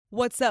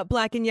What's up,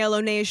 Black and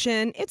Yellow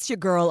Nation? It's your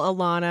girl,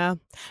 Alana.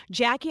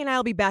 Jackie and I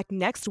will be back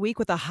next week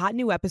with a hot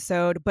new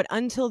episode, but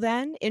until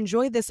then,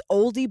 enjoy this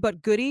oldie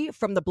but goodie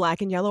from the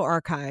Black and Yellow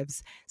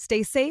archives.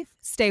 Stay safe,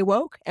 stay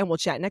woke, and we'll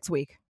chat next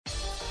week.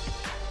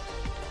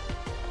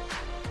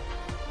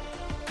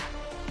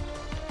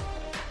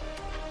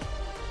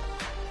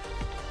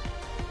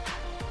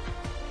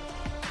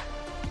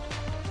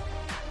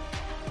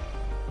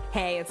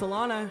 Hey, it's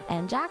Alana.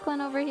 And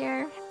Jacqueline over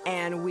here.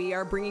 And we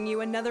are bringing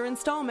you another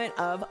installment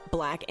of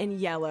Black and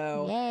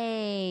Yellow.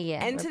 Yay.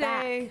 And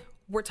today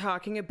we're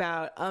talking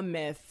about a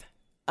myth,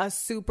 a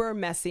super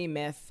messy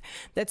myth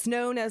that's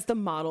known as the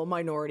model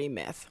minority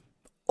myth.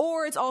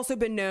 Or it's also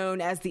been known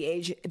as the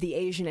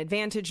Asian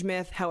advantage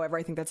myth. However,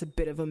 I think that's a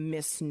bit of a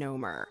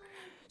misnomer.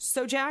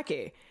 So,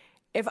 Jackie,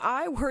 if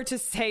I were to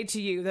say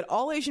to you that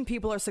all Asian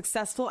people are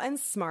successful and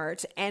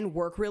smart and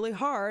work really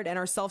hard and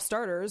are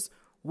self-starters,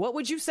 what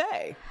would you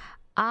say?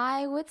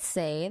 I would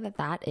say that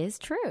that is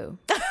true.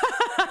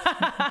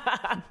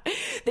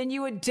 Then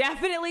you would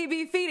definitely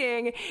be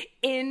feeding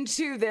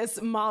into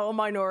this model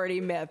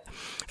minority myth.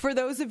 For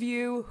those of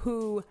you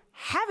who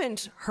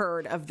haven't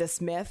heard of this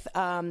myth,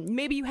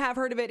 maybe you have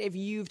heard of it if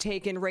you've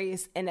taken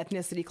race and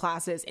ethnicity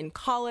classes in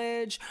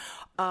college.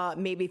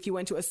 Maybe if you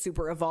went to a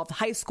super evolved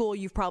high school,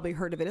 you've probably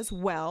heard of it as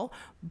well.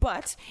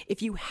 But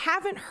if you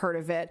haven't heard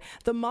of it,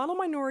 the model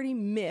minority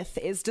myth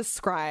is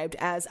described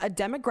as a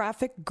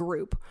demographic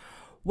group,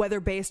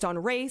 whether based on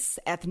race,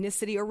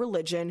 ethnicity, or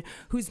religion,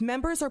 whose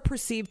members are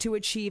perceived to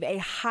achieve a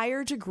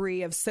higher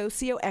degree of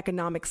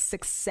socioeconomic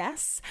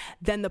success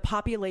than the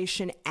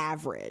population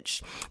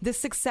average. This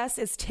success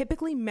is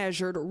typically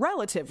measured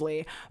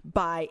relatively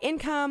by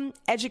income,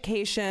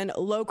 education,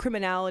 low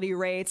criminality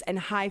rates, and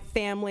high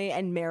family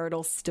and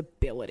marital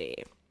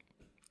stability.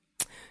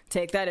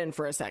 Take that in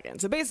for a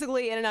second. So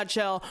basically, in a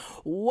nutshell,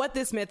 what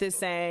this myth is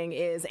saying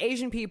is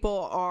Asian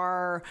people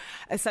are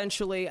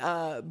essentially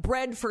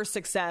bred for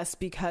success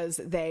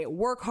because they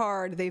work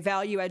hard, they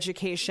value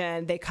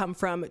education, they come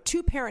from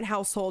two-parent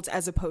households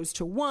as opposed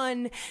to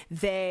one,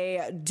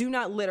 they do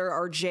not litter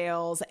our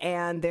jails,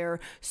 and they're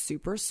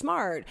super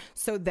smart.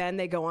 So then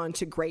they go on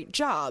to great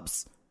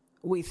jobs,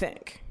 we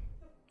think.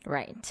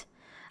 Right.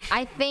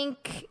 I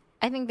think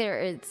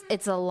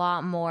it's a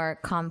lot more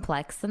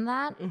complex than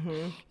that.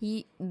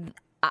 Mm-hmm.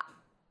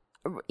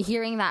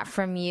 Hearing that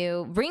from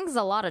you brings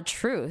a lot of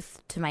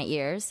truth to my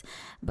ears,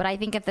 but I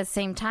think at the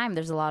same time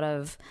there's a lot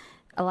of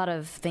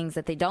things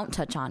that they don't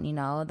touch on, you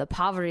know, the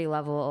poverty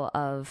level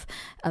of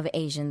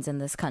Asians in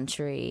this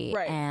country,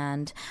 right,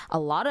 and a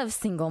lot of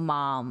single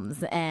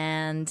moms,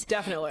 and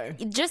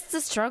definitely just the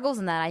struggles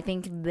in that. I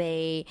think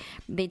they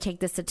take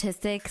the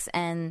statistics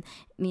and,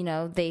 you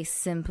know, they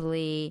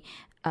simply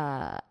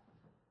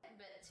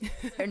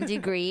certain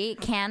degree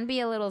can be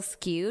a little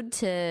skewed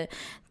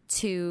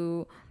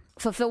to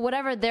fulfill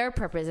whatever their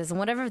purpose is and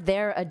whatever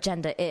their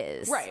agenda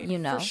is. Right, you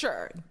know, for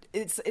sure.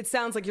 It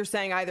sounds like you're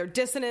saying either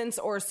dissonance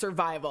or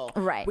survival.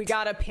 Right. We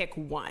gotta pick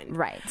one.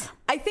 Right.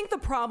 I think the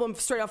problem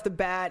straight off the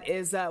bat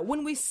is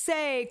when we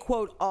say,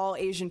 quote, all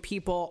Asian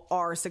people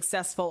are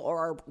successful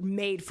or are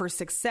made for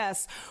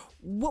success,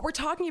 what we're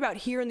talking about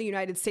here in the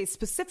United States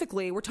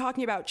specifically, we're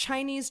talking about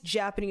Chinese,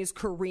 Japanese,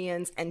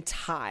 Koreans, and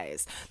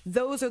Thais.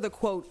 Those are the,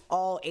 quote,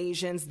 all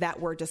Asians that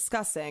we're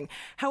discussing.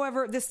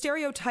 However, the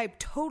stereotype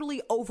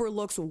totally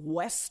overlooks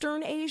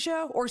Western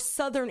Asia or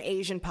Southern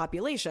Asian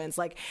populations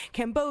like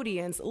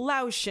Cambodians,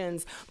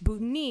 Laotians,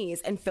 Bhutanese,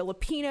 and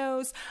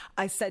Filipinos.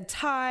 I said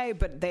Thai,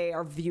 but they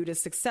are viewed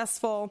as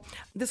successful.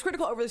 This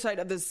critical oversight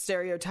of this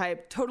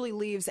stereotype totally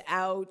leaves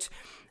out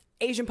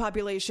Asian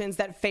populations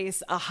that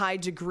face a high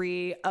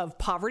degree of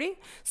poverty,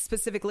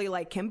 specifically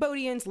like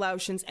Cambodians,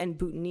 Laotians, and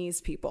Bhutanese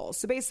people.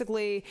 So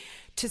basically,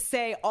 to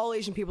say all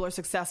Asian people are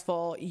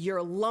successful,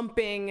 you're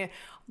lumping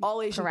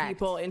all Asian Correct.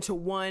 people into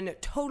one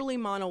totally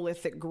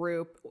monolithic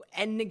group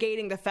and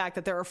negating the fact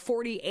that there are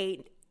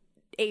 48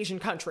 Asian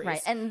countries.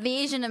 Right. And the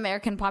Asian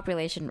American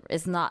population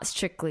is not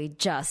strictly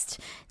just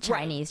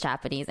Chinese, right,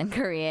 Japanese, and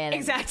Korean.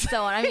 Exactly. And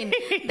so on. I mean,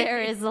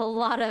 there is a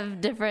lot of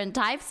different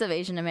types of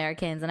Asian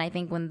Americans. And I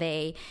think when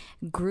they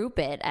group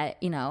it, as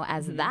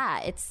mm-hmm.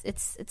 that,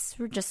 it's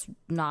just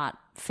not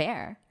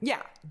fair.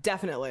 Yeah,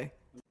 definitely.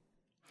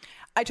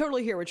 I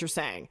totally hear what you're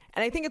saying.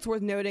 And I think it's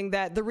worth noting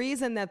that the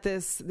reason that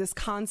this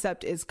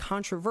concept is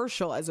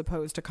controversial as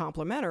opposed to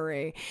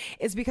complementary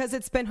is because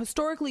it's been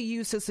historically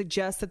used to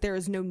suggest that there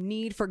is no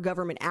need for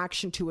government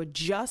action to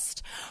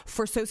adjust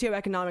for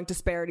socioeconomic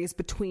disparities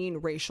between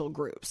racial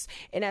groups.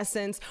 In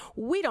essence,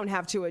 we don't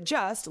have to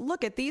adjust.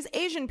 Look at these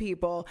Asian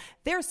people.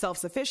 They're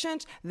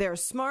self-sufficient. They're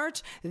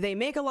smart. They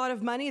make a lot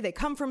of money. They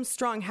come from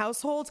strong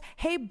households.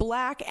 Hey,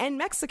 Black and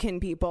Mexican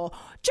people,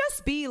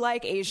 just be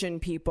like Asian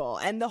people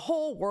and the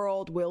whole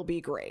world will be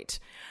great.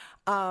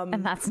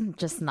 And that's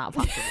just not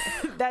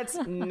possible. That's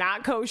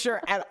not kosher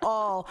at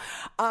all.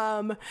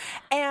 And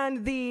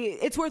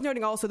it's worth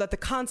noting also that the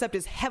concept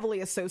is heavily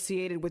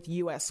associated with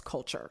U.S.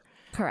 culture.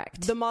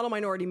 Correct. The model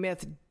minority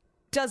myth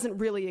doesn't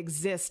really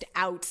exist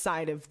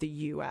outside of the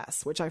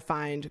U.S., which I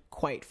find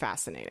quite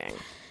fascinating.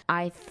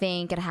 I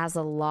think it has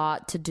a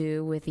lot to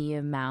do with the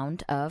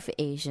amount of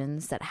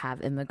Asians that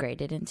have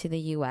immigrated into the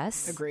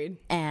U.S. Agreed.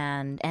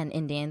 And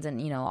Indians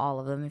and, all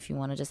of them, if you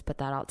want to just put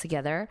that all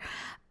together.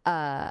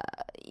 There's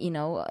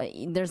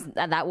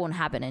that won't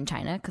happen in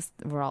China because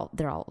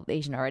they're all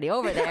Asian already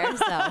over there.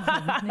 So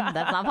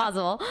that's not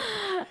possible.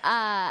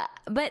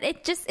 But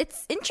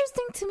it's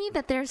interesting to me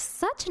that there's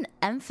such an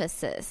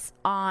emphasis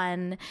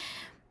on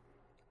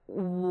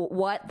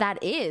what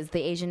that is,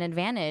 the Asian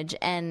advantage,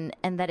 and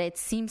that it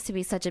seems to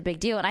be such a big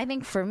deal. And I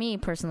think for me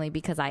personally,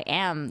 because I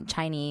am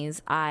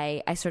Chinese,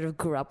 I sort of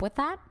grew up with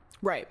that.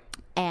 Right.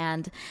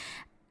 And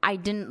I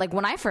didn't, like,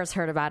 when I first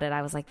heard about it,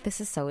 I was like, this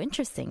is so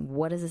interesting.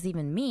 What does this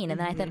even mean? And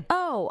then I thought,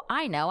 oh,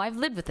 I know. I've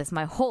lived with this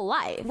my whole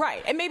life.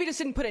 Right. And maybe just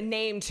didn't put a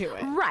name to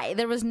it. Right.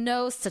 There was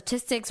no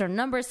statistics or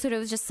numbers to it. It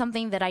was just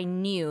something that I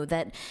knew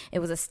that it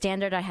was a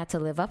standard I had to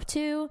live up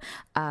to.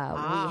 We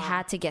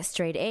had to get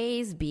straight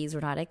A's. B's were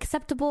not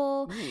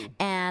acceptable.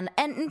 And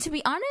to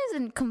be honest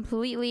and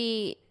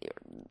completely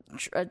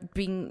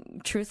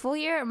being truthful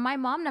here, my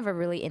mom never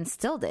really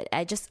instilled it.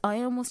 I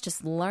almost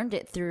just learned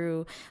it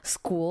through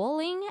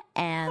schooling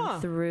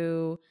and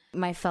through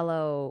my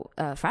fellow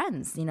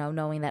friends,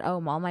 knowing that,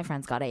 all my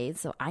friends got A's,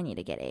 so I need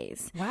to get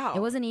A's. Wow. It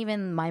wasn't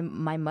even my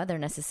mother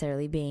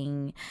necessarily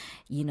being,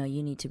 you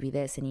need to be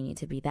this and you need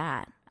to be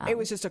that. It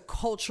was just a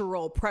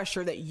cultural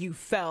pressure that you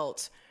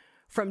felt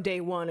from day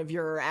one of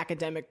your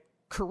academic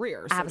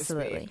career, so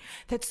absolutely. To speak.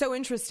 That's so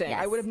interesting.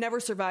 Yes. I would have never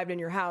survived in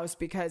your house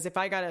because if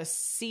I got a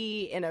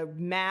C in a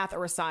math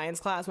or a science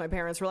class, my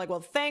parents were like,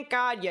 well, thank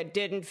God you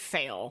didn't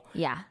fail.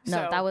 Yeah,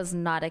 no, that was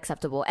not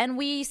acceptable. And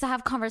we used to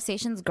have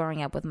conversations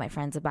growing up with my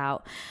friends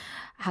about,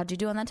 how'd you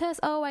do on that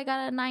test? Oh, I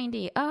got a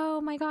 90. Oh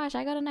my gosh,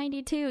 I got a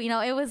 92.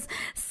 It was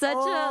such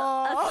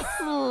a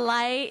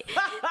slight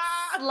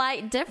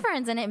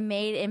difference, and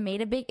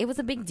it was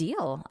a big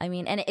deal. I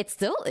mean, and it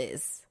still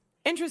is.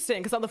 Interesting,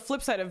 because on the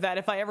flip side of that,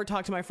 if I ever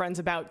talked to my friends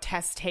about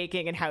test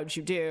taking and how'd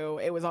you do,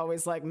 it was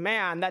always like,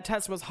 man, that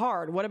test was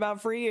hard. What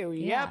about for you?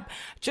 Yeah. Yep.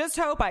 Just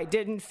hope I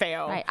didn't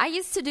fail. Right. I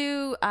used to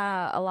do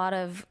a lot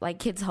of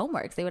kids'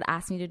 homework. They would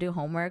ask me to do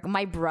homework.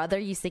 My brother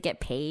used to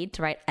get paid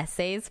to write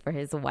essays for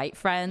his white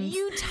friends.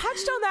 You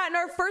touched on that in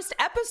our first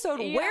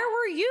episode. Yeah. Where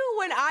were you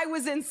when I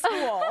was in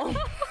school?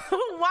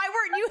 Why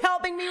weren't you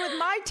helping me with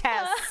my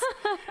tests?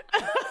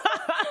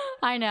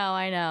 I know.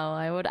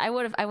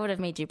 I would have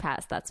made you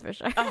pass. That's for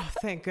sure. Oh,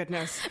 thank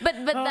goodness.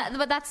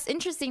 But that's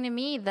interesting to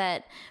me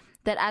that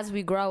as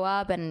we grow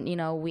up and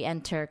we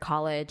enter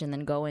college and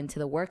then go into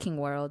the working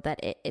world, that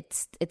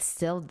it's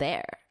still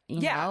there.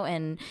 You know,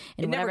 and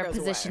in whatever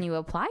position you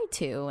apply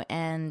to,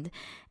 and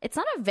it's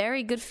not a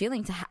very good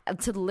feeling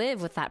to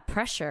live with that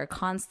pressure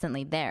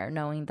constantly there,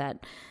 knowing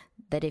that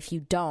if you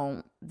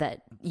don't,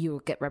 that you will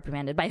get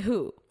reprimanded by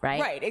who, right?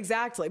 Right,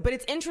 exactly. But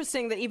it's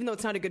interesting that even though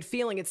it's not a good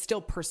feeling, it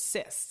still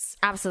persists.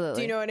 Absolutely.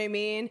 Do you know what I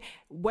mean?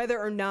 Whether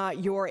or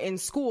not you're in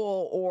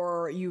school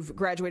or you've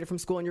graduated from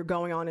school and you're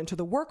going on into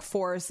the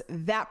workforce,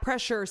 that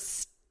pressure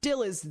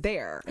still is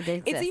there.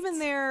 It's even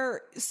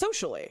there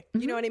socially.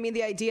 You know what I mean?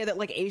 The idea that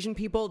Asian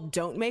people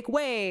don't make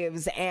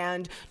waves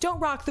and don't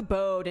rock the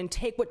boat and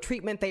take what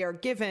treatment they are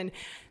given,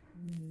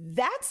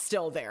 that's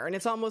still there. And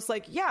it's almost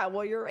like, yeah,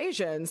 well, you're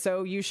Asian,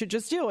 so you should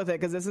just deal with it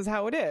because this is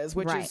how it is,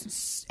 which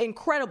is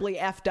incredibly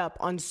effed up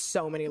on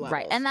so many levels.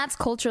 Right. And that's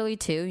culturally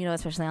too,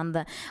 especially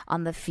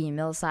on the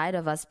female side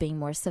of us being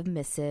more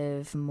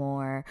submissive,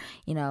 more,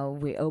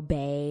 we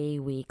obey,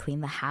 we clean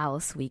the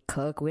house, we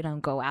cook, we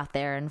don't go out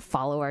there and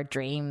follow our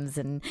dreams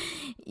and,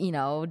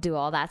 do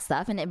all that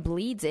stuff. And it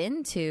bleeds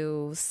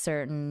into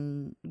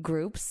certain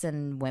groups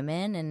and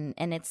women,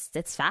 and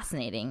it's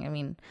fascinating. I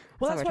mean,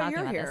 that's why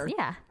you're here. This.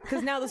 Yeah.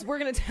 Because now we're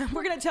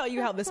gonna tell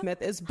you how this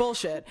myth is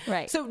bullshit.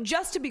 Right. So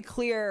just to be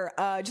clear,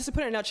 just to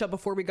put it in a nutshell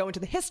before we go into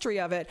the history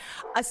of it,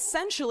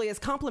 essentially, as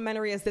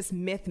complimentary as this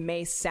myth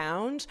may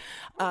sound,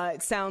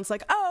 it sounds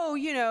like,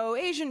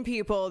 Asian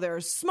people,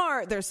 they're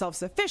smart, they're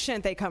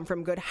self-sufficient, they come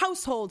from good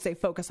households, they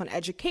focus on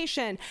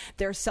education,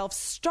 they're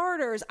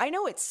self-starters. I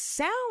know it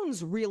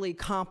sounds really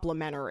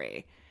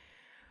complimentary.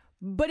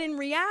 But in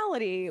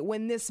reality,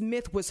 when this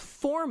myth was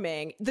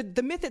forming,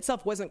 the myth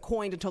itself wasn't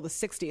coined until the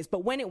 60s,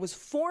 but when it was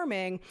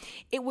forming,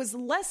 it was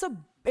less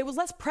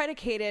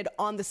predicated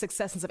on the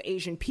successes of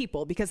Asian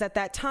people, because at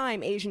that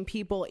time, Asian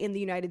people in the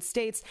United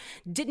States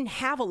didn't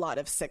have a lot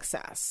of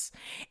success.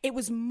 It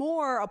was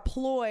more a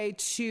ploy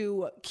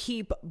to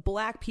keep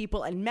Black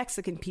people and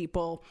Mexican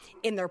people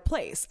in their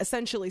place,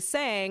 essentially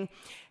saying,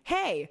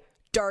 hey,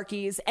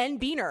 darkies and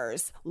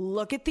beaners,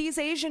 look at these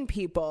Asian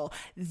people.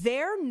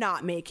 They're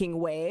not making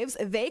waves.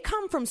 They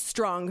come from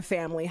strong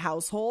family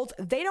households.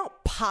 They don't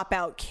pop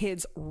out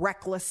kids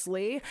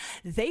recklessly.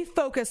 They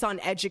focus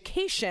on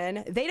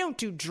education. They don't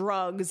do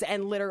drugs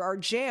and litter our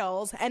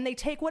jails. And they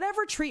take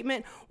whatever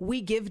treatment we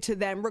give to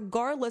them,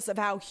 regardless of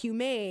how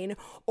humane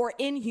or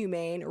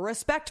inhumane,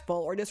 respectful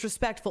or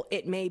disrespectful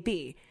it may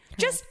be.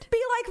 Just be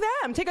like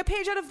them. Take a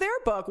page out of their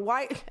book.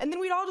 Why? And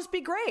then we'd all just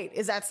be great.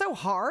 Is that so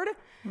hard?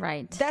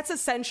 Right. That's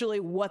essentially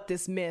what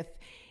this myth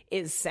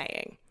is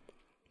saying.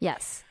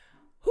 Yes.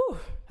 Whew.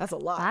 That's a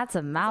lot. That's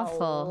a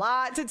mouthful. A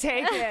lot to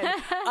take in.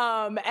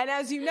 And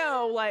as you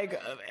know, like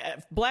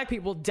black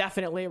people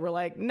definitely were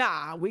like,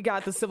 nah, we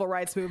got the civil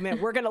rights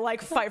movement. We're going to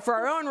like fight for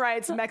our own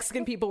rights.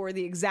 Mexican people were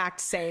the exact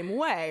same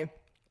way.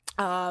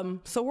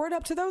 So word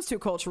up to those two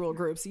cultural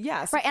groups.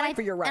 Yes. Right. Fight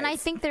for your rights. And I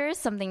think there is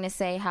something to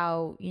say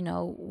how, you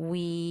know,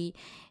 we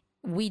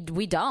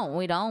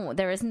don't,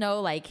 there is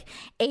no like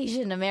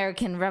Asian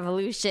American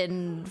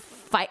revolution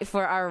fight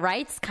for our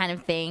rights kind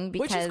of thing,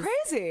 because which is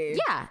crazy.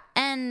 Yeah.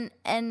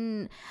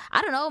 And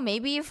I don't know,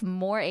 maybe if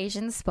more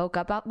Asians spoke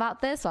up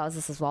about this while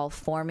this was all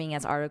forming,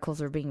 as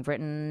articles were being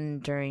written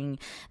during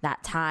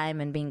that time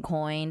and being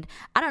coined,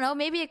 I don't know,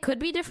 maybe it could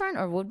be different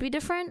or would be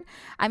different.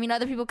 I mean,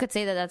 other people could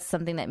say that that's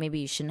something that maybe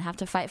you shouldn't have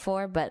to fight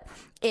for, but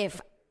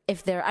if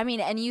there, I mean,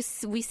 and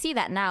we see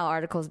that now,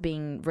 articles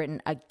being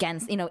written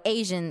against, you know,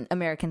 Asian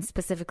Americans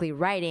specifically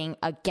writing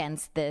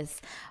against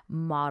this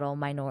model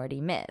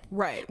minority myth.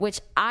 Right.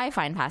 Which I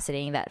find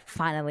fascinating, that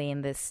finally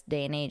in this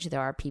day and age,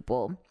 there are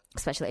people,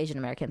 especially Asian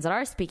Americans, that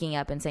are speaking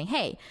up and saying,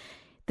 hey,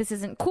 this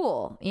isn't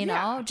cool, you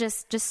know,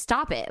 just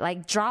stop it,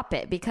 like drop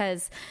it,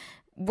 because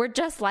we're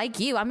just like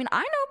you. I mean,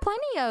 I know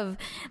plenty of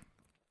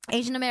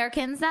Asian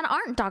Americans that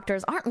aren't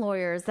doctors, aren't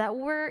lawyers, that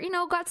were, you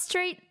know, got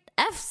straight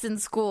F's in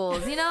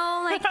schools, you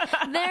know, like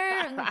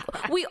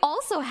we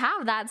also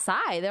have that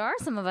side. There are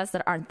some of us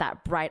that aren't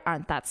that bright,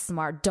 aren't that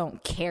smart,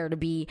 don't care to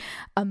be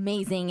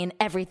amazing in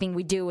everything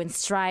we do and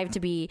strive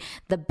to be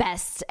the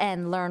best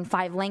and learn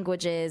 5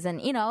 languages.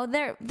 And, you know,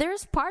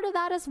 there's part of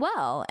that as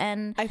well.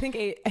 And I think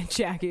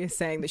Jackie is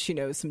saying that she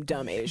knows some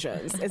dumb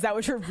Asians. Is that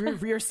what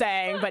you're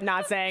saying, but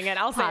not saying it?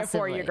 I'll say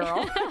Possibly. it for you,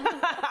 girl.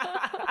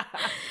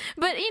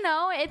 But, you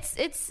know, it's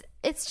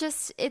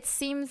just, it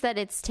seems that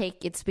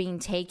it's being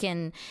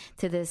taken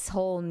to this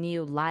whole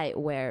new light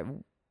where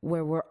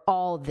we're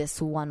all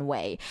this one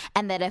way,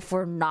 and that if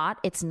we're not,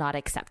 it's not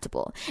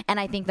acceptable. And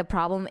I think the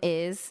problem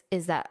is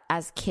that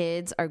as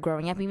kids are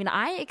growing up, even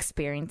I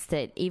experienced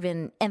it,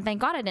 and thank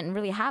God I didn't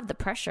really have the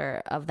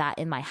pressure of that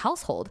in my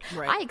household.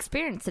 Right. I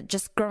experienced it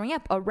just growing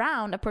up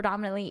around a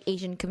predominantly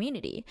Asian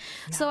community.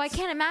 Yes. So I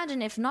can't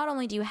imagine if not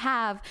only do you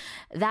have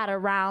that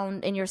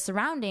around in your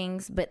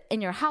surroundings, but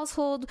in your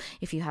household,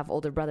 if you have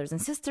older brothers and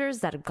sisters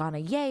that have gone to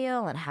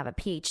Yale and have a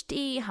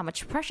PhD, how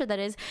much pressure that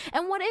is.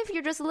 And what if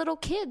you're just a little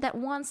kid that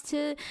wants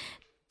to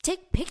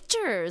take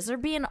pictures or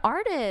be an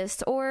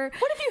artist? Or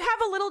what if you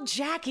have a little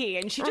Jackie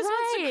and she just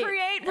wants to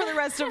create for the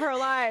rest of her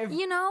life?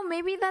 You know,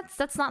 maybe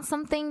that's not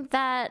something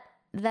that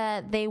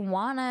they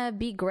want to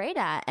be great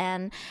at,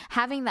 and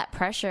having that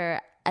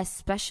pressure,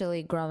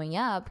 especially growing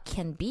up,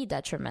 can be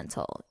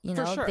detrimental. You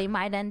know, sure. They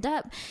might end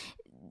up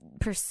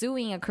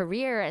pursuing a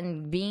career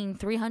and being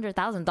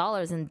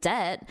 $300,000 in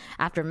debt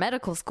after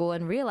medical school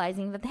and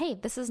realizing that, hey,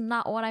 this is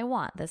not what I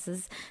want. This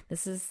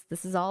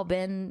has all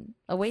been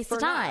a waste of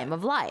time,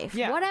 of life,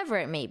 whatever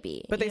it may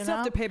be. But they still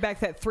have to pay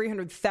back that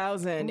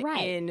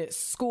 $300,000 in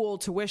school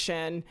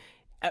tuition,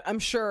 I'm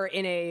sure,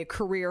 in a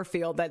career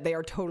field that they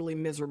are totally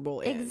miserable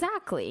in.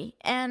 Exactly.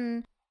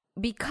 And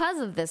because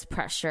of this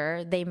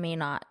pressure, they may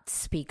not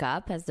speak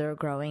up as they're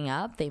growing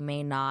up. They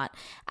may not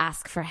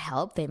ask for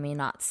help. They may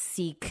not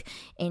seek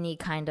any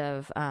kind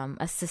of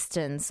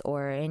assistance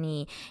or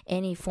any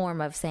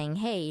form of saying,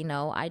 hey, you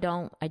know, I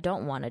don't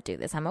want to do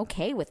this. I'm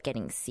okay with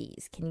getting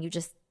C's. Can you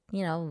just,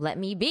 you know, let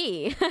me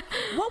be? What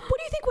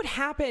do you think would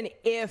happen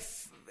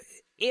if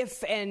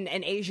an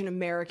Asian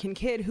American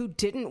kid who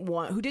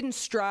didn't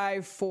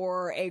strive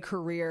for a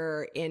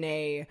career in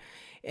a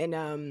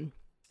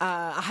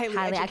highly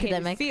educated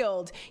academic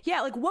field?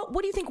 Yeah, like what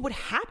do you think would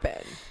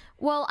happen?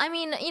 Well, I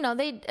mean, you know,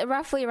 they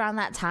roughly around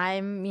that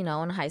time, you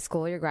know, in high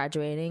school, you're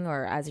graduating,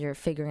 or as you're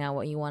figuring out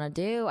what you want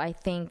to do, I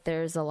think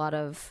there's a lot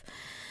of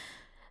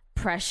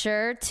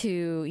pressure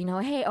to, you know,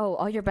 hey,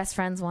 all your best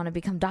friends want to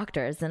become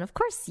doctors. And of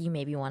course you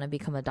maybe want to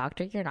become a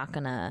doctor. You're not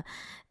going to,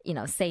 you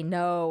know, say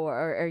no,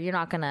 or you're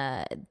not going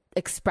to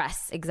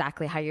express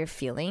exactly how you're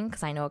feeling.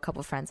 Because I know a couple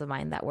of friends of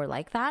mine that were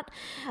like that.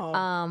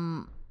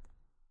 Oh.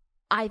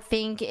 I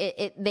think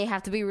they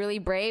have to be really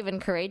brave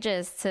and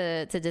courageous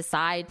to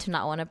decide to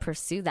not want to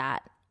pursue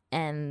that,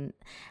 and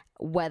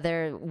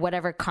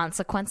whatever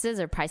consequences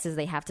or prices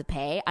they have to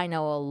pay. I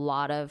know a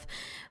lot of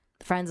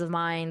friends of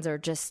mine, or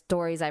just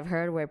stories I've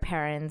heard where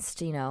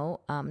parents, you know,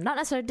 not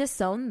necessarily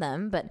disowned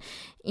them, but,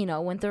 you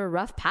know, went through a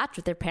rough patch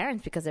with their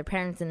parents because their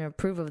parents didn't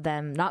approve of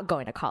them not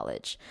going to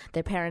college.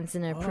 Their parents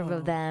didn't approve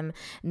of them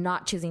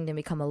not choosing to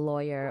become a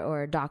lawyer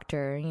or a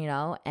doctor, you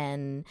know,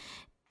 and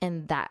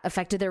that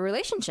affected their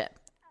relationship.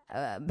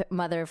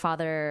 Mother,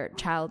 father,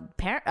 child,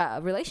 parent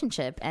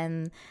relationship,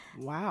 and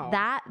wow,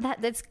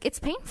 it's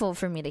painful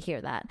for me to hear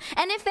that.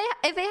 And if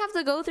they have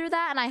to go through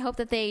that, and I hope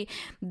that they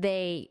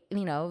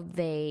you know,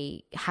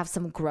 they have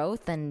some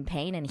growth and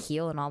pain and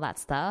heal and all that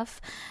stuff,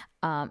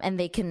 and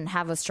they can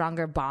have a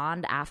stronger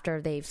bond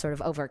after they've sort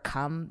of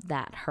overcome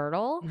that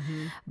hurdle.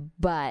 Mm-hmm.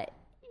 But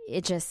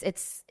it just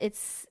it's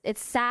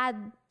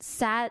sad.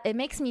 It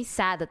makes me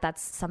sad that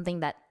that's something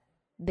that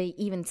they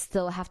even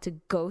still have to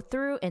go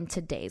through in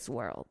today's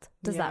world.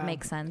 Does that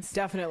make sense?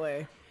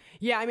 Definitely.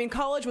 Yeah, I mean,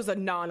 college was a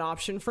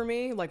non-option for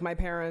me. Like, my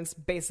parents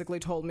basically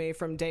told me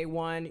from day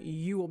one,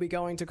 you will be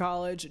going to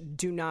college.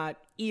 Do not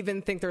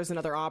even think there's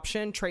another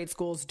option. Trade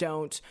schools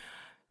don't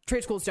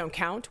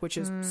count, which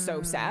is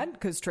so sad,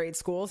 because trade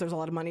schools, there's a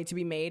lot of money to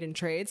be made in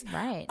trades.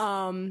 Right.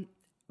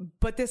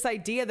 But this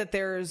idea that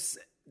there's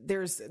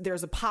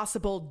a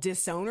possible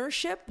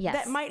disownership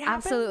that might happen.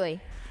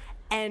 Absolutely.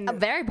 And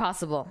Very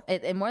possible.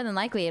 It more than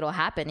likely it'll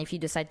happen if you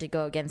decide to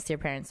go against your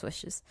parents'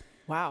 wishes.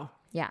 wow.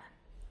 Yeah.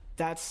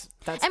 That's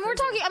And crazy. we're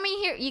talking, I mean,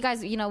 here, you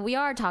guys, we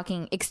are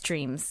talking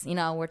extremes.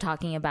 We're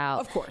talking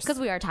about, Of course. because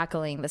we are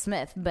tackling this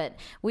myth, but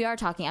we are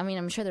talking, I mean,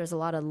 I'm sure there's a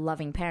lot of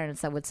loving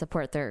parents that would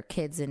support their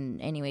kids in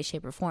any way,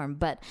 shape, or form,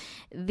 but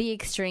the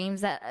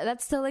extremes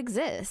that still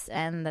exist,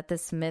 and that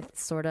this myth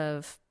sort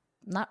of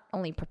not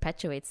only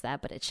perpetuates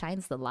that, but it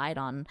shines the light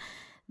on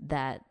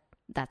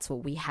that's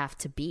what we have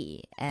to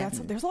be. And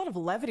there's a lot of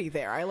levity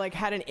there. I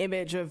had an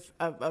image of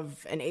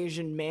an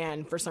Asian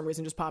man for some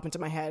reason just pop into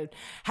my head,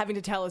 having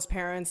to tell his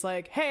parents,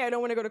 like, hey, I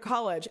don't want to go to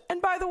college,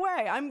 and by the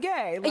way, I'm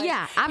gay.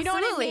 yeah, absolutely. You know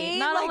what I mean?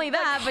 Not only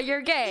that, but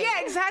you're gay.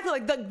 Yeah, exactly.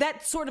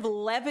 That sort of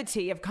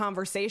levity of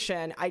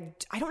conversation. I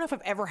don't know if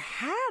I've ever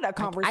had a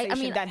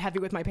conversation that heavy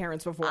with my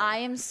parents before. I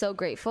am so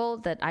grateful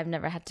that I've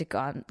never had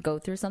to go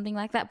through something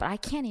like that, but I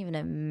can't even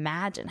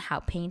imagine how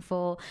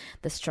painful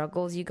the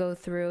struggles you go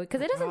through, because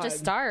it doesn't just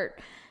start.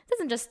 It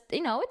doesn't just,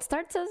 it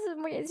starts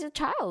as a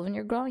child when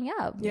you're growing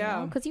up.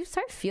 Yeah. Because you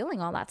start feeling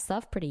all that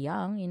stuff pretty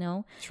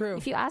young, True.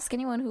 If you ask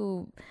anyone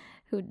who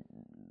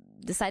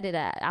decided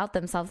to out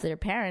themselves to their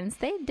parents,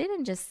 they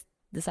didn't just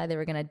decide they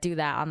were going to do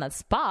that on the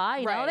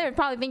spot. You know, they were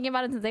probably thinking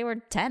about it since they were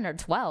 10 or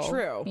 12.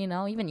 True.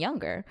 Even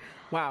younger.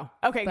 Wow.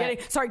 Okay.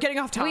 Getting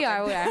off topic. We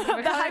are. We're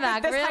coming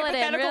back. This Reel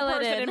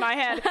it in my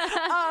head.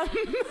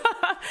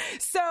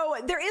 So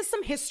there is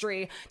some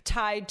history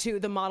tied to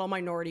the model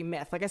minority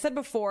myth. Like I said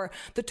before,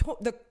 the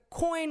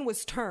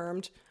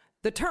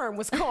term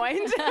was coined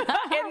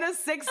in the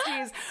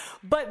 60s,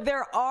 but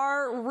there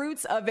are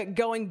roots of it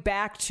going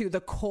back to the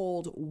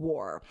Cold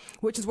War,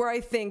 which is where I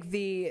think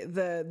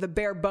the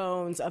bare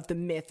bones of the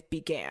myth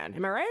began.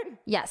 Am I right?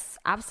 Yes,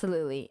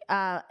 absolutely.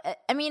 I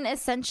mean,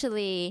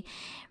 essentially,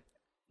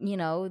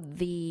 the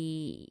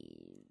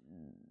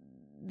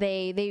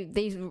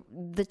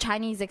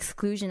Chinese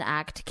Exclusion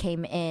Act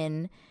came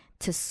in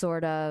to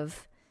sort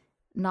of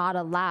not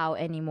allow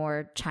any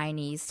more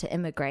Chinese to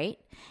immigrate,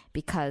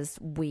 because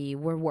we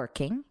were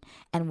working,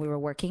 and we were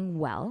working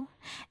well.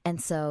 And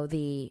so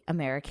the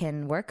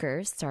American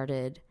workers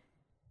started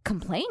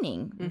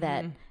complaining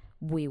that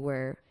we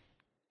were,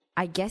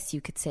 I guess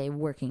you could say,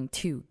 working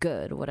too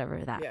good,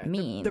 whatever that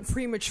means. The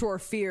premature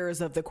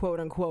fears of the quote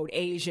unquote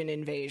Asian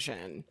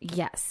invasion.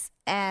 Yes.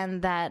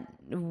 And that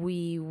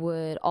we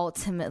would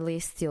ultimately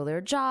steal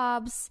their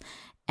jobs,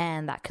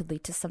 and that could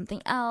lead to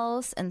something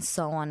else, and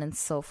so on and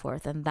so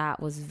forth. And that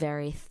was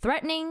very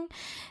threatening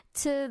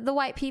to the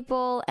white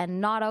people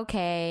and not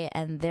okay.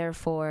 And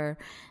therefore,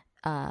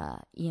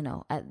 whoever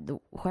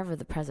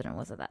the president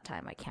was at that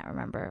time, I can't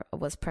remember,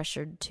 was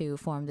pressured to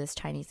form this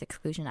Chinese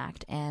Exclusion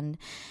Act and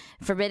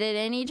forbidden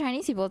any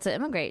Chinese people to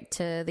immigrate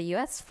to the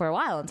U.S. for a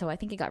while, until I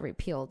think it got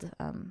repealed,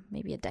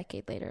 maybe a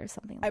decade later or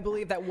something like that. I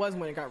believe that was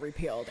when it got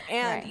repealed.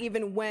 And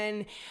even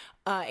when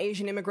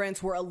Asian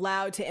immigrants were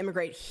allowed to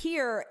immigrate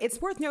here, it's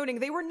worth noting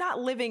they were not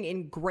living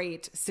in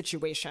great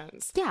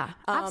situations. Yeah,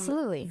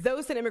 absolutely.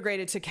 Those that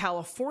immigrated to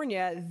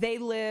California, they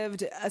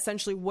lived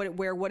essentially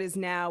where what is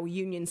now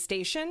Union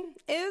Station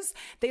is.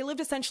 They lived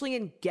essentially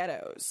in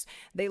ghettos.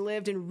 They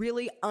lived in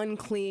really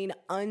unclean,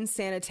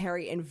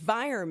 unsanitary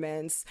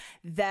environments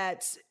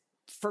that,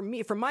 from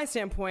my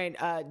standpoint,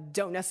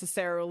 don't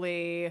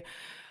necessarily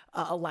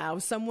allow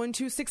someone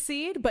to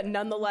succeed, but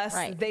nonetheless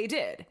they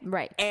did.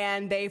 Right.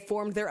 And they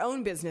formed their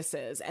own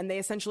businesses, and they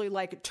essentially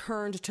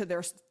turned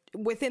to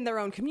within their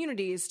own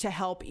communities to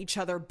help each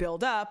other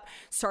build up,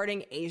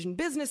 starting Asian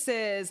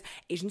businesses,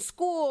 Asian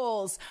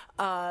schools, things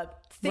of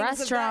that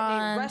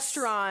nature,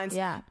 restaurants.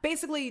 Yeah.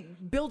 Basically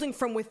building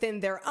from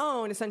within their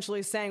own,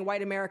 essentially saying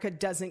white America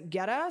doesn't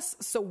get us,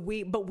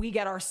 but we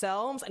get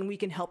ourselves, and we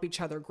can help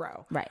each other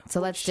grow. Right.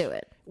 So let's do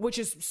it. Which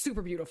is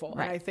super beautiful.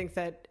 Right. And I think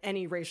that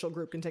any racial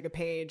group can take a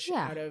page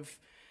out of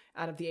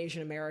the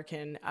Asian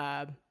American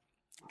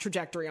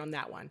trajectory on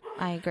that one.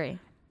 I agree.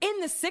 In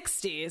the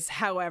 60s,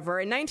 however,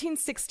 in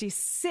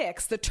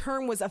 1966, the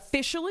term was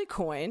officially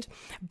coined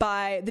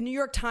by the New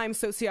York Times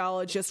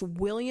sociologist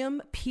William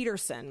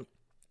Peterson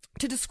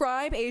to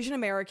describe Asian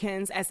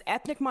Americans as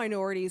ethnic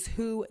minorities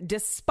who,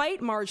 despite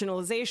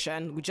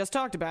marginalization, we just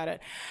talked about it,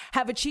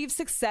 have achieved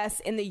success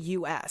in the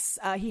U.S.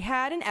 He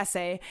had an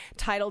essay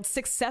titled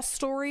 "Success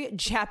Story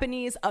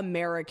Japanese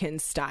American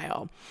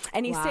Style,"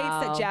 and he states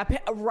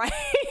that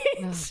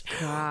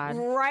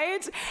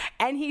right,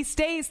 and he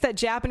states that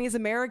Japanese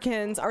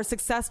Americans are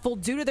successful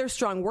due to their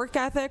strong work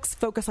ethics,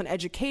 focus on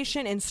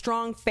education, and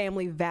strong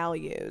family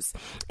values.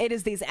 It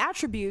is these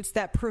attributes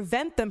that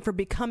prevent them from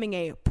becoming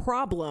a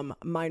problem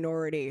minority.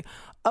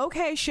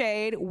 Okay,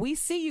 shade. We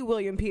see you,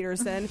 William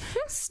Peterson.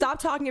 Stop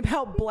talking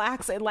about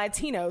blacks and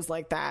Latinos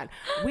like that.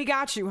 We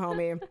got you,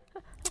 homie.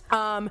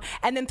 And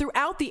then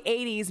throughout the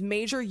 80s,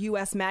 major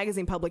U.S.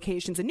 magazine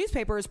publications and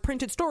newspapers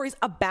printed stories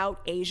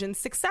about Asian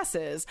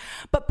successes,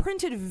 but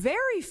printed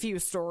very few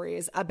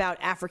stories about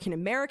African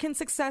American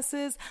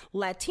successes,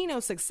 Latino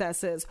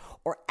successes,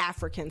 or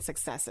African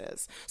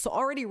successes. So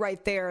already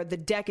right there, the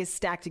deck is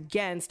stacked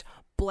against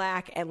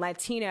Black and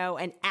Latino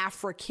and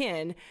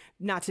African,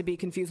 not to be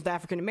confused with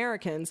African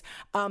Americans.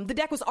 The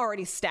deck was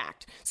already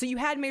stacked. So you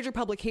had major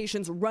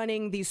publications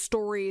running these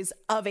stories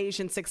of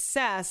Asian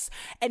success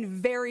and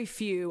very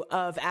few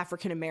of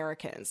African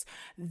Americans.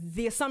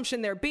 The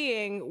assumption there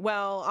being,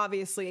 well,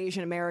 obviously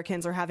Asian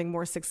Americans are having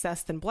more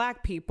success than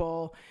Black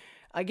people.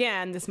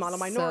 Again, this model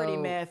minority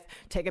myth,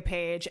 take a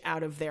page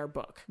out of their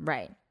book.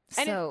 Right.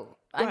 And so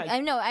I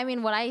know, I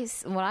mean, what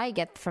I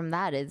get from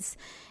that is,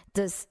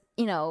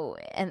 you know,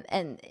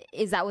 and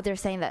is that what they're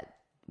saying, that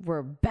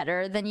we're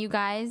better than you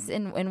guys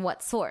in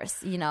what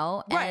source, you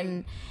know?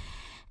 Right.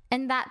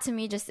 And that to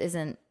me just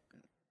isn't,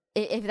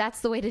 if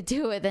that's the way to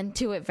do it, then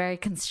do it very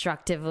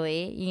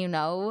constructively, you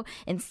know,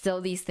 instill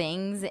these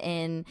things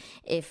in,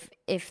 if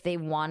they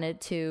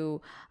wanted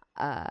to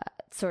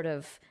sort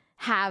of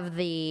have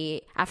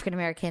the African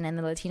American and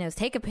the Latinos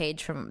take a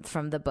page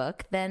from the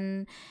book,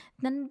 then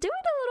do it a little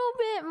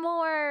bit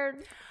more.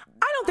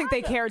 I don't think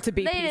they cared to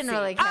be PC. They didn't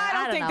really care. I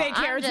don't think they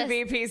cared to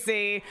be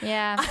PC.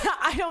 Yeah.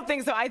 I don't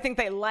think so. I think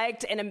they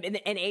liked an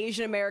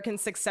Asian American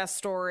success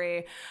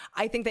story.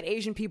 I think that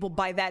Asian people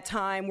by that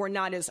time were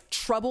not as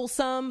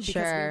troublesome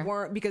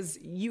because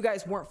you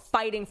guys weren't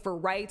fighting for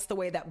rights the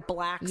way that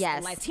Blacks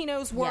and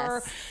Latinos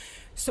were. Yes.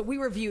 So we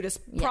were viewed as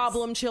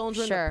problem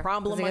children, the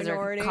problem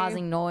minority.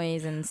 Causing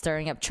noise and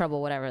stirring up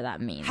trouble, whatever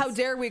that means. How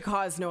dare we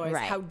cause noise?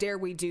 Right. How dare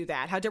we do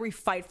that? How dare we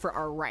fight for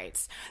our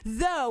rights?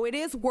 Though it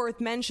is worth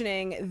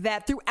mentioning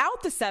that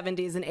throughout the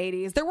 70s and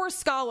 80s, there were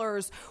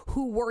scholars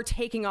who were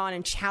taking on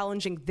and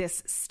challenging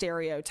this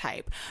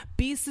stereotype.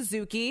 B.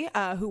 Suzuki,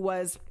 who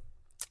was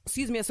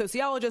a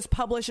sociologist,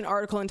 published an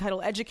article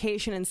entitled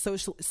Education and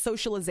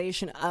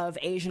Socialization of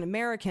Asian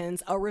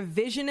Americans, a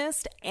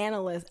revisionist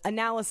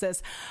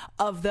analysis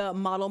of the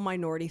model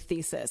minority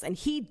thesis. And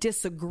he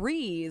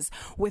disagrees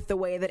with the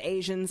way that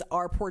Asians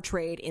are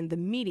portrayed in the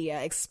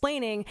media,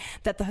 explaining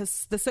that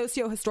the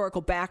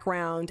socio-historical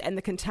background and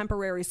the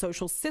contemporary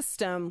social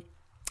system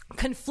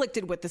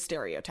conflicted with the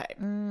stereotype.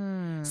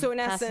 So in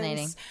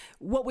essence,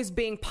 what was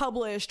being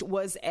published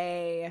was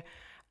a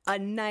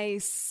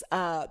nice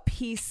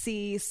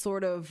PC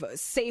sort of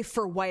safe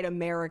for white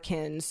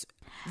Americans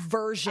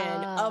version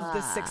of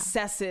the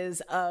successes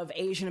of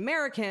Asian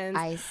Americans.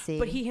 I see.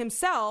 But he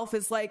himself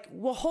is like,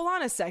 well, hold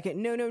on a second.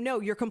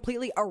 No. You're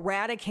completely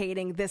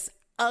eradicating this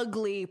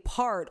ugly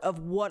part of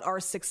what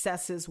our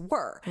successes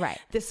were. Right.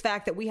 This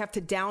fact that we have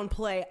to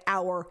downplay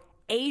our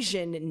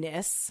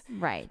Asianness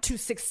to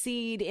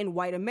succeed in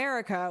white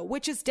America,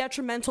 which is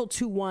detrimental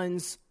to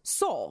one's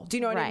soul. Do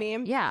you know what I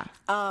mean? Yeah.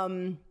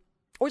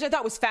 Which I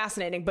thought was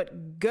fascinating,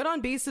 but good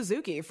on B.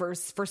 Suzuki for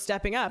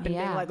stepping up and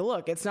being like,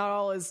 look, it's not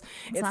all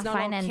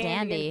fine and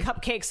dandy and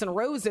cupcakes and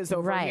roses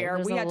over here.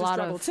 There's we had to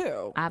struggle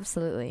too.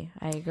 Absolutely.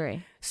 I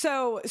agree.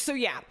 So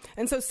yeah.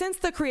 And so since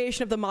the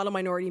creation of the model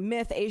minority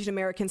myth, Asian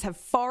Americans have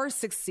far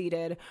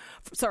exceeded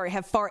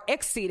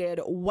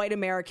white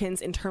Americans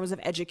in terms of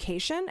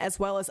education, as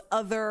well as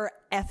other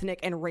ethnic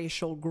and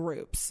racial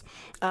groups.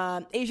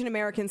 Asian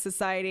American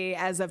Society,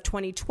 as of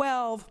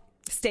 2012,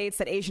 states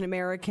that Asian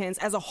Americans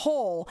as a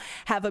whole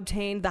have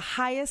obtained the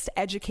highest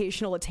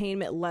educational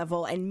attainment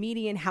level and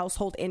median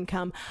household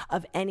income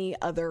of any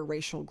other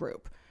racial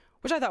group,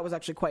 which I thought was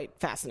actually quite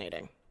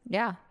fascinating.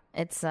 Yeah,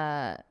 it's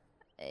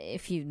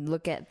if you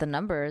look at the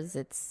numbers,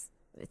 it's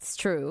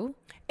true.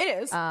 It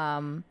is.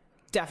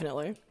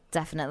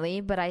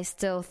 Definitely. But I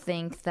still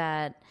think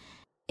that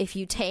if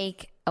you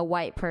take a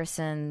white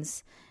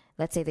person's,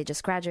 let's say they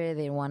just graduated,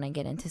 they want to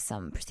get into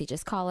some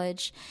prestigious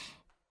college,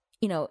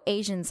 you know,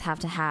 Asians have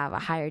to have a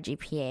higher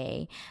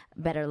GPA,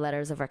 better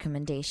letters of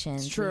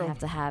recommendations. It's true. You have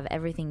to have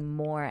everything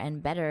more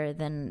and better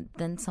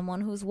than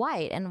someone who's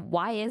white. And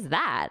why is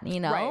that? You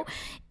know, right.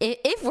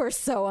 If we're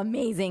so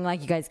amazing,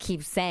 like you guys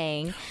keep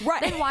saying,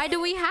 right, then why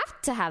do we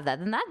have to have that?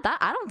 Then that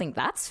I don't think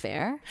that's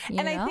fair.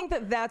 And I think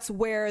that's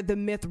where the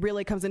myth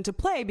really comes into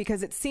play,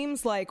 because it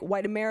seems like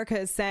white America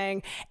is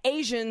saying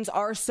Asians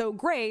are so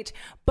great,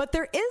 but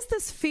there is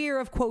this fear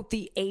of, quote,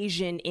 the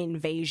Asian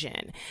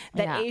invasion,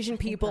 that Asian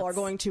people are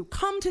going to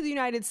come to the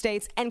United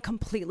States and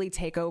completely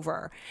take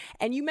over.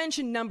 And you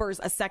mentioned numbers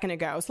a second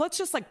ago, so let's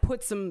just like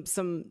put some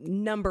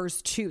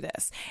numbers to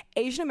this.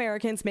 Asian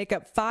Americans make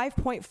up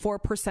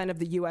 5.4% of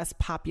the U.S.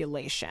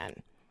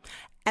 population,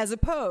 as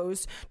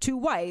opposed to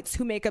whites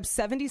who make up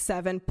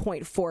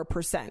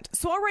 77.4%.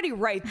 So already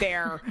right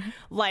there,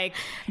 like...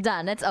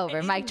 Done. It's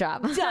over. Mic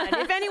drop. Done.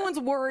 If anyone's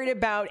worried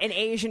about an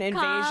Asian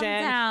invasion...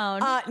 Calm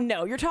down.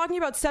 No, you're talking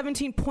about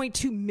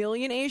 17.2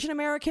 million Asian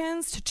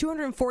Americans to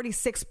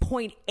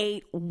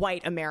 246.8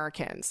 white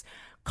Americans.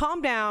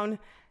 Calm down.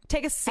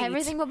 Take a seat.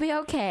 Everything will be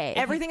okay.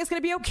 Everything is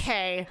going to be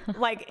okay.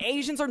 Like,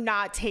 Asians are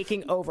not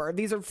taking over.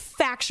 These are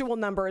factual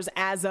numbers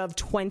as of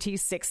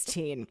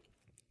 2016.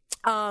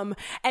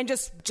 And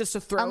just to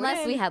throw Unless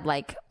it in, we had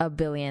like 1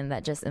 billion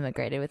that just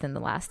immigrated within the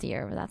last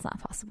year, but that's not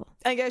possible.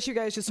 I guess you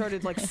guys just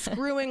started like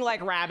screwing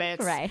like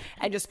rabbits, Right.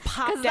 And just popped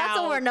out. Because that's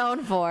what we're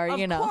known for,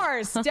 you know. Of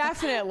course,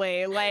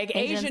 definitely. Like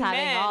Asians Asian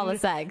having men, all the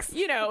sex.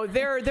 You know,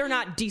 they're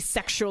not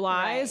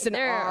desexualized and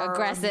They're are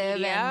aggressive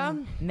media.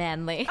 and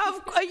manly.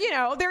 You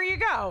know, there you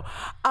go.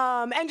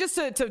 And just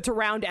to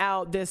round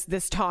out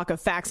this talk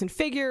of facts and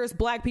figures,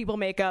 Black people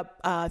make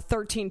up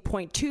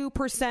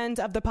 13.2%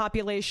 of the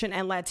population,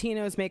 and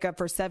Latinos make up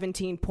for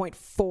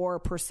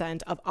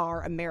 17.4% of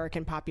our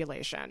American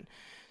population.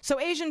 So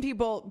Asian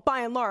people, by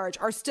and large,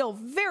 are still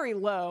very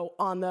low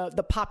on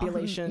the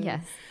population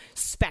Yes.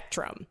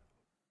 spectrum.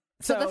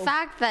 So the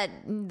fact that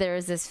there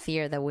is this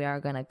fear that we are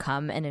going to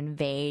come and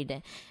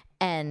invade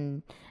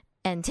and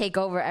take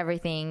over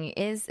everything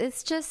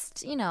it's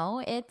just, you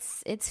know,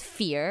 it's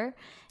fear.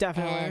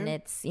 Definitely. And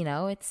it's, you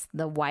know, it's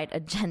the white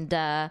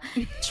agenda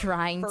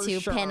trying to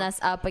pin us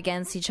up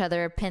against each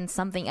other, pin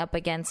something up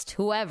against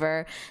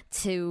whoever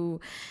to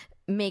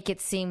make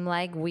it seem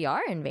like we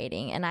are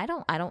invading. And I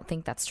don't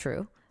think that's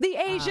true. The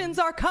Asians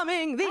are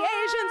coming. The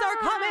Asians are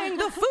coming.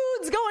 The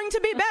food's going to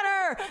be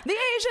better. The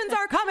Asians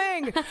are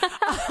coming.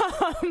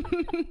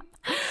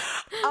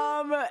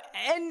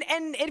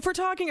 And if we're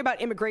talking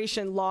about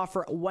immigration law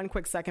for one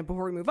quick second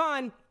before we move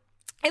on,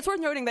 it's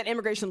worth noting that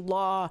immigration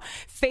law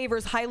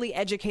favors highly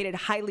educated,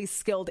 highly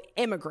skilled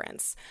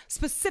immigrants,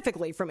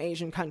 specifically from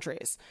Asian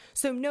countries.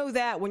 So know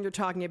that when you're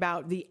talking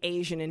about the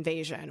Asian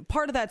invasion.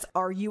 Part of that's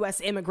our U.S.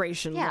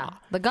 immigration law.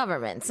 The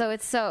government. So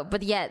it's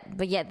but yet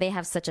they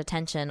have such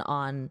attention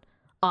on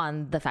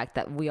the fact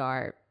that we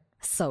are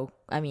so,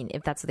 I mean,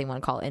 if that's what they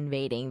want to call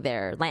invading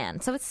their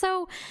land. So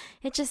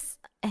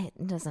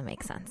it doesn't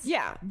make sense.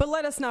 Yeah, but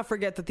let us not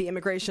forget that the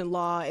immigration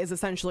law is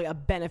essentially a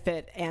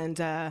benefit and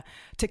to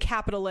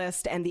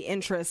capitalists and the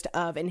interest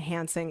of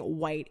enhancing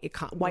white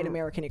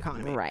American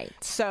economy. Right.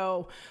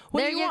 So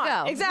what There do you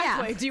want? go.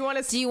 Exactly. Yeah. Do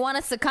you want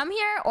us to come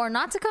here or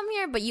not to come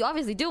here? But you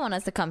obviously do want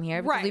us to come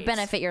here because we Right.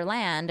 benefit your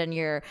land and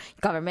your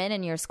government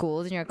and your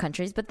schools and your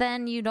countries. But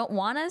then you don't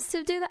want us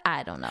to do that?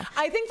 I don't know.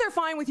 I think they're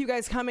fine with you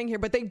guys coming here,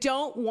 but they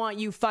don't want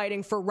you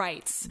fighting for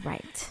rights.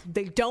 Right.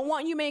 They don't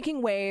want you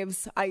making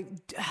waves.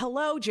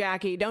 Hello,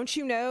 Jackie. Don't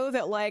you know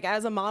that, like,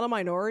 as a model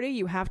minority,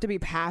 you have to be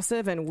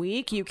passive and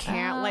weak? You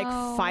can't like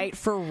fight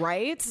for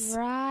rights.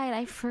 Right.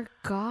 I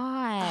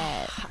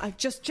forgot.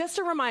 Just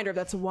a reminder.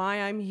 That's why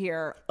I'm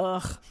here.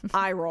 Ugh,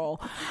 eye roll.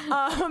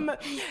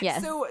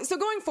 Yes. So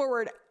going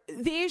forward,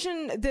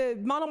 the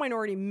model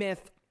minority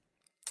myth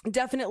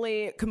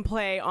definitely can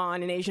play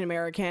on an Asian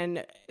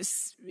American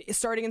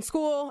starting in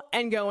school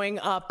and going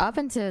up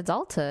into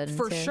adulthood.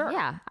 for sure.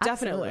 Yeah,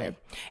 definitely. absolutely.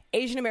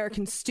 Asian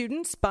American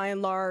students, by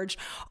and large,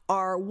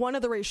 are one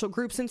of the racial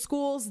groups in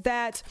schools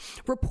that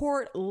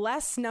report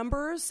less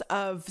numbers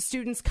of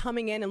students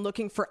coming in and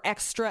looking for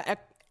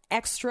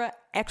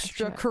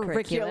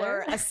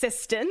extracurricular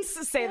assistance.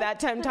 Say that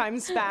 10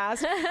 times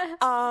fast.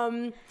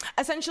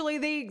 Essentially,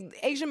 the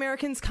Asian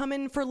Americans come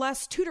in for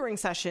less tutoring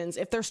sessions.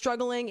 If they're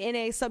struggling in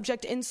a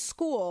subject in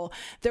school,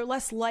 they're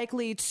less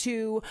likely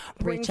to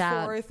bring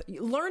forth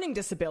learning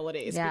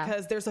disabilities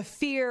because there's a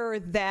fear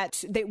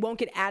that they won't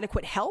get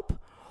adequate help,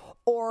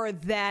 or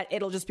that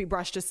it'll just be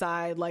brushed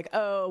aside like,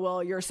 oh,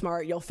 well, you're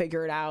smart, you'll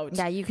figure it out.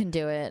 Yeah, you can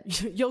do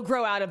it. You'll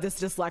grow out of this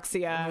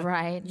dyslexia.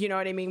 Right. You know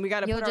what I mean? We got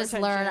to put our You'll just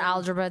learn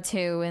algebra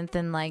too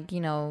within like,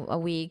 a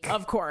week.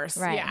 Of course.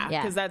 Right, Yeah.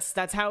 yeah. Because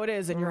that's how it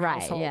is in your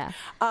Right, household. yeah.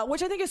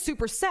 Which I think is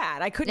super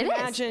sad. I couldn't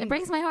imagine. It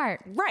breaks my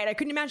heart. Right. I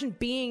couldn't imagine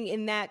being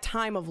in that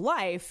time of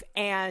life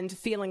and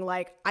feeling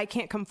like I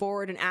can't come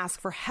forward and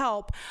ask for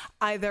help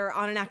either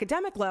on an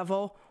academic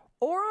level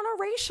or on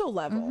a racial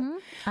level.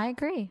 I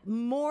agree.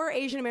 More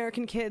Asian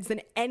American kids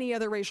than any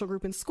other racial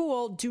group in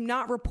school do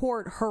not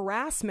report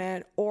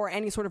harassment or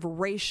any sort of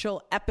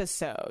racial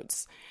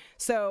episodes.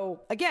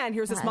 So again,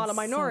 here's this model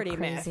minority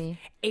myth.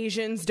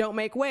 Asians don't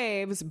make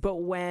waves, but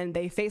when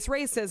they face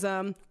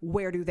racism,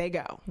 where do they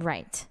go?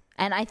 Right.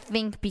 And I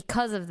think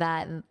because of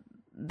that,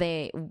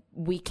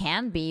 we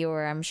can be,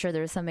 or I'm sure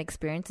there's some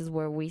experiences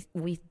where we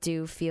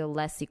do feel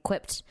less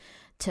equipped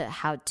to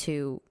how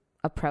to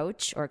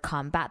approach or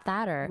combat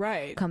that, or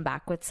come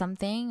back with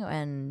something,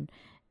 and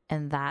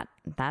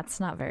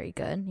that's not very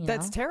good.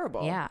 That's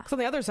terrible. Yeah. So on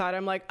the other side,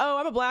 I'm like, oh,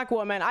 I'm a Black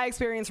woman. I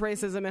experienced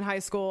racism in high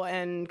school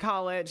and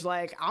college.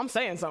 Like, I'm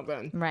saying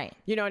something. Right.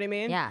 You know what I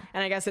mean? Yeah.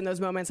 And I guess in those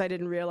moments, I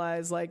didn't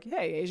realize, like,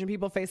 hey, Asian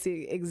people face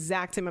the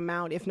exact same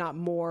amount, if not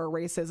more,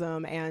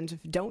 racism and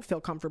don't feel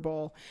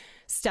comfortable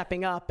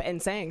stepping up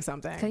and saying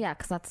something. So yeah,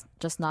 because that's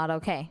just not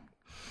okay.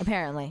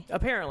 Apparently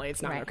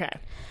it's not okay.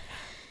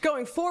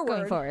 Going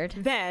forward,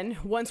 then,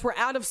 once we're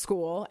out of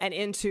school and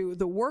into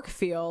the work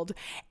field,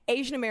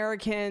 Asian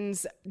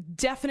Americans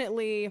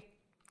definitely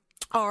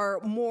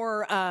are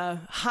more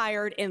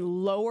hired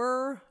in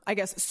lower, I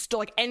guess,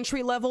 like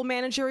entry-level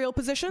managerial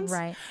positions,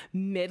 right?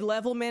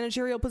 Mid-level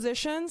managerial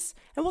positions,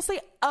 and we'll say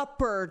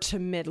upper to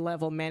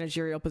mid-level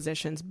managerial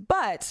positions.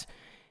 But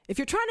if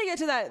you're trying to get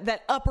to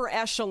that upper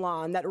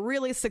echelon, that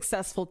really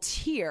successful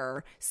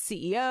tier,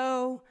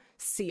 CEO,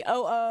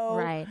 COO,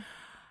 right?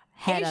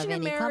 head of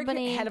any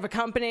company. Head of a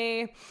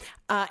company.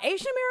 Asian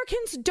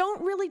Americans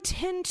don't really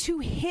tend to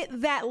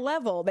hit that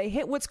level. They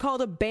hit what's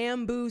called a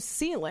bamboo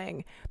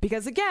ceiling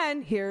because,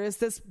 again, here is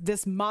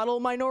this model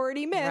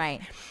minority myth.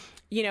 Right.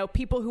 You know,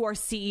 people who are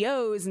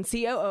CEOs and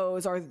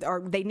COOs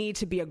they need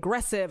to be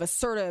aggressive,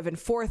 assertive, and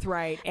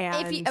forthright.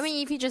 And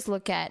if you just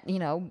look at, you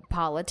know,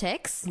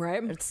 politics,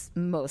 right? It's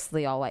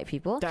mostly all white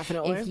people.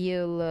 Definitely. If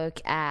you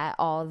look at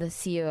all the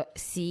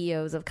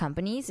CEOs of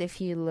companies, if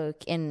you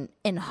look in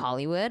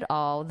Hollywood,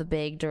 all the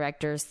big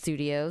directors,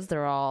 studios,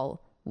 they're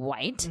all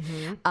white.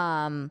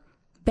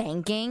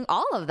 Banking,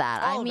 all of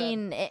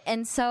that.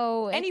 And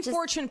so any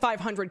Fortune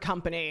 500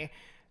 company,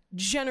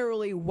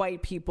 generally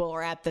white people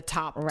are at the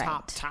top.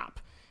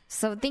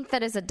 So I think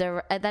that is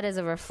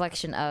a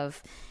reflection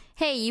of,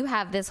 hey, you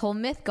have this whole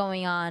myth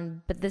going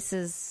on, but this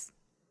is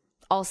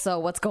also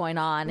what's going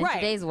on in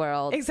today's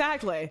world.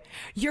 Exactly.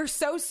 You're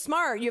so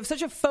smart. You have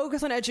such a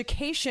focus on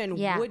education.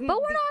 Yeah, but we're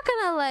not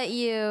gonna let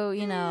you,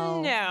 you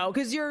know. No,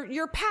 because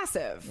you're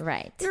passive.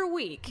 Right. You're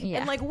weak.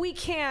 Yeah.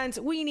 And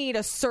we need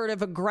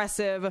assertive,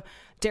 aggressive,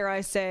 dare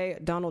I say,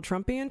 Donald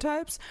Trumpian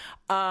types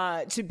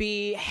to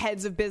be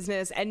heads of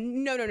business.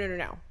 And no.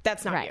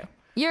 That's not you.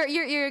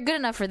 You're good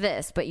enough for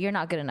this, but you're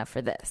not good enough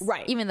for this.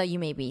 Right. Even though you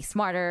may be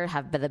smarter,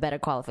 have the better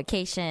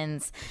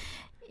qualifications,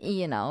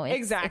 you know,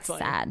 exactly.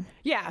 It's sad.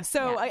 Yeah.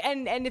 So,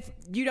 and if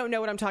you don't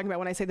know what I'm talking about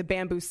when I say the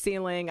bamboo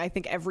ceiling, I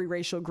think every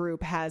racial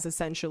group has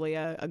essentially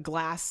a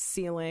glass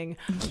ceiling,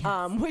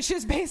 which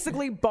is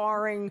basically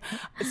barring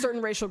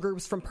certain racial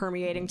groups from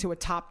permeating to a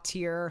top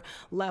tier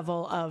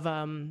level of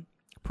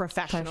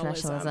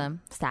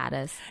professionalism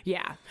status.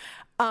 Yeah.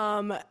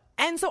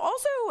 And so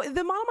also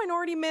the model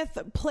minority myth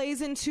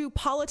plays into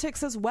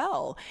politics as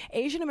well.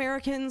 Asian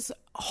Americans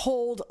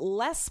hold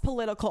less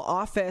political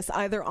office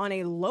either on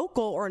a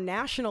local or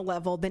national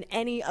level than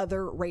any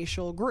other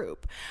racial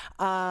group.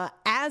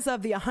 As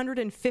of the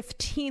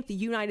 115th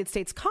United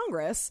States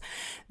Congress,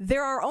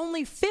 there are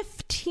only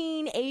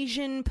 15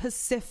 Asian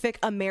Pacific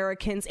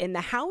Americans in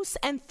the House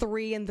and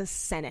 3 in the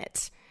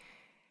Senate.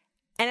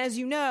 And as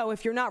you know,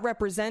 if you're not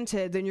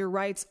represented, then your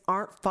rights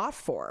aren't fought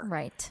for.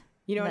 Right.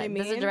 You know what I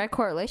mean? There's a direct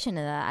correlation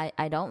to that.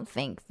 I don't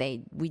think they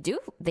do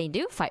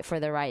fight for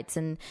their rights,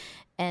 and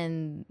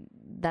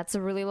that's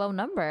a really low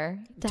number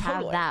to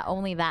have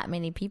only that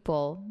many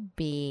people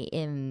be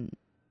in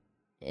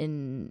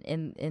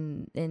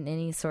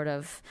any sort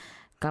of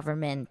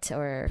government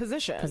or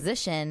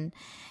position.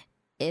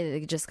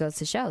 It just goes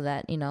to show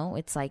that, you know,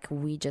 it's like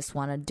we just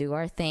want to do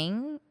our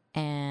thing.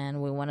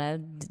 And we want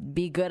to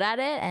be good at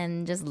it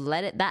and just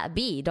let that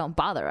be. Don't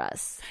bother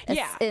us.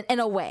 In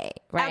a way,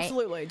 right?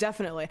 Absolutely.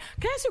 Definitely.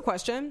 Can I ask you a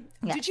question?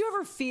 Yes. Did you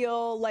ever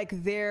feel like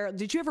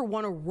did you ever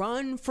want to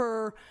run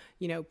for,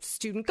 you know,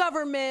 student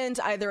government,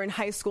 either in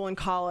high school and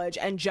college,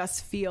 and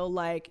just feel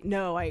like,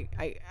 no,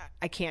 I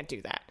can't do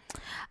that?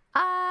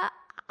 I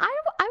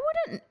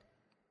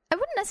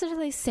wouldn't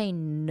necessarily say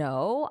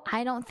no.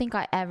 I don't think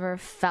I ever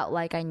felt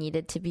like I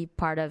needed to be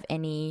part of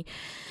any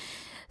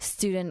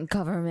student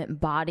government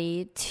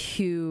body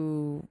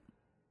to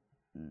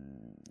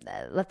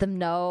let them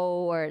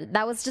know, or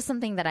that was just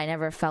something that I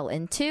never fell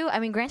into. I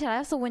mean, granted, I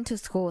also went to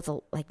school with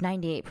like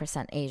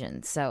 98%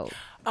 Asian, so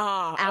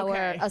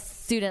our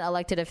student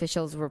elected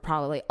officials were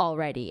probably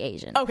already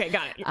Asian. Okay,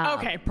 got it.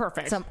 Okay,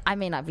 perfect. So I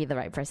may not be the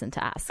right person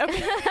to ask.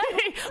 Okay.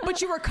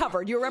 But you were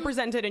covered. You were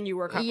represented and you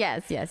were covered.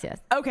 Yes.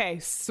 Okay,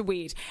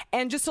 sweet.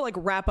 And just to like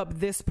wrap up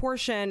this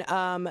portion,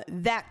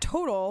 that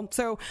total,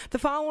 so the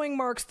following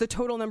marks the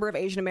total number of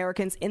Asian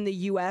Americans in the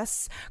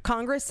U.S.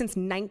 Congress since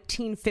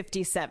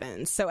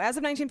 1957. So as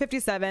of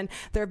 1957,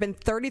 there have been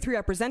 33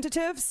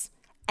 representatives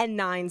and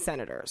 9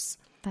 senators.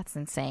 That's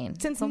insane.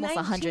 Since almost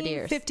 100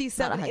 years.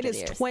 1957, it is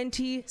years.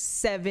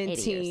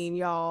 2017,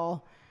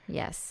 y'all.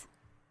 Yes.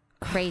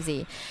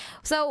 Crazy.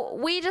 So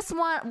we just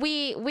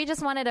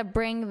wanted to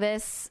bring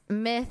this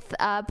myth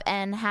up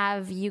and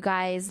have you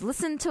guys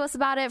listen to us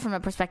about it from a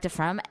perspective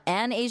from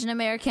an Asian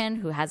American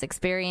who has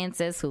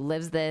experiences, who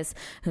lives this,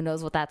 who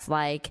knows what that's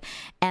like,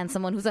 and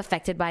someone who's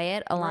affected by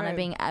it, Alana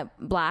being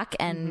Black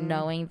and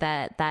knowing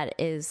that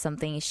is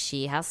something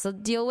she has to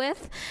deal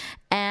with.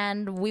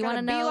 And we want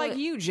to know, be like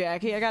you,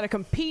 Jackie. I got to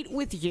compete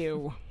with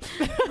you.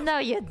 No,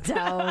 you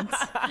don't.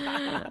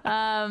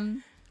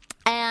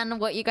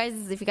 And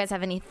if you guys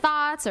have any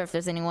thoughts, or if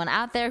there's anyone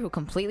out there who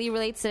completely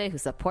relates to it, who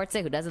supports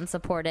it, who doesn't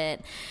support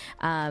it,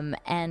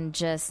 and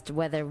just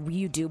whether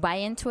you do buy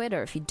into it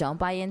or if you don't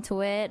buy into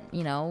it,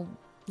 you know.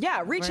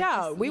 Yeah, reach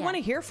out. We want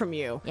to hear from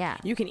you. Yeah.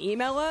 You can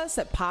email us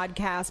at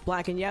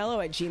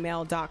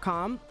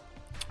podcastblackandyellow@gmail.com.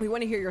 We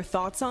want to hear your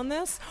thoughts on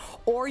this,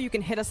 or you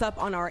can hit us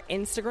up on our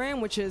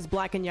Instagram, which is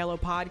Black and Yellow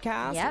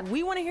Podcast. Yep.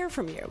 We want to hear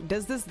from you.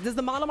 Does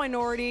the model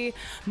minority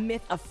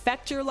myth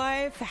affect your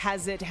life?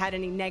 Has it had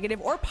any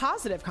negative or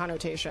positive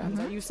connotations?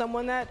 Are you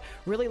someone that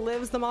really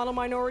lives the model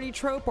minority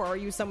trope, or are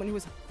you someone who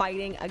is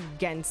fighting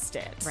against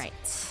it?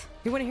 Right.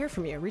 We want to hear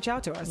from you. Reach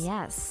out to us.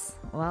 Yes.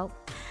 Well,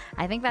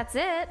 I think that's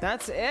it.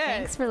 That's it.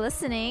 Thanks for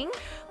listening.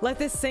 Let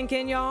this sink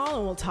in, y'all,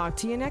 and we'll talk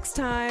to you next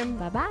time.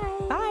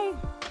 Bye-bye. Bye.